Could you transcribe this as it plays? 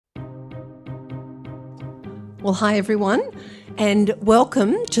Well, hi everyone, and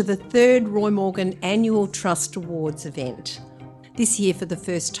welcome to the third Roy Morgan Annual Trust Awards event. This year, for the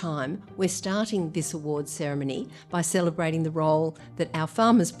first time, we're starting this awards ceremony by celebrating the role that our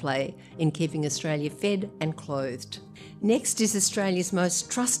farmers play in keeping Australia fed and clothed. Next is Australia's most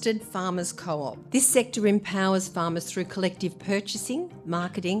trusted farmers co-op. This sector empowers farmers through collective purchasing,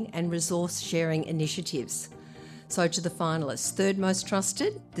 marketing and resource sharing initiatives. So to the finalists: third most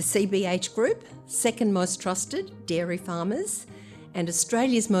trusted, the CBH Group; second most trusted, dairy farmers; and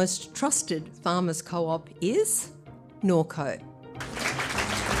Australia's most trusted farmers co-op is Norco.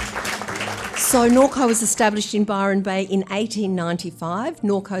 So Norco was established in Byron Bay in 1895.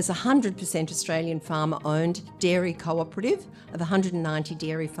 Norco is a 100% Australian farmer-owned dairy cooperative of 190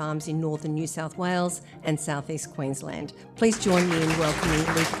 dairy farms in northern New South Wales and southeast Queensland. Please join me in welcoming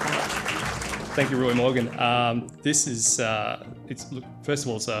Luke Couch. Thank you, Roy Morgan. First of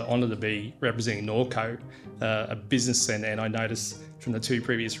all, it's an honour to be representing Norco, a business, and I noticed from the two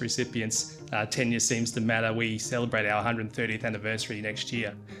previous recipients, tenure seems to matter. We celebrate our 130th anniversary next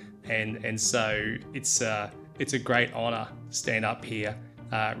year, and so it's a great honour to stand up here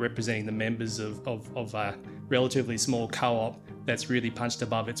representing the members of a relatively small co-op that's really punched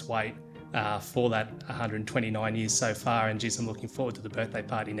above its weight for that 129 years so far, and geez, I'm looking forward to the birthday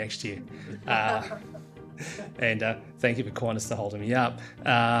party next year. And thank you for Qantas for holding me up.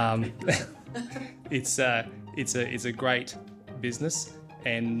 It's a great business,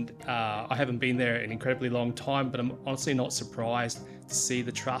 and I haven't been there an incredibly long time, but I'm honestly not surprised to see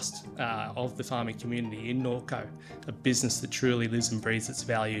the trust of the farming community in Norco, a business that truly lives and breathes its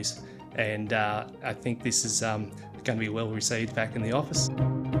values. And I think this is going to be well received back in the office.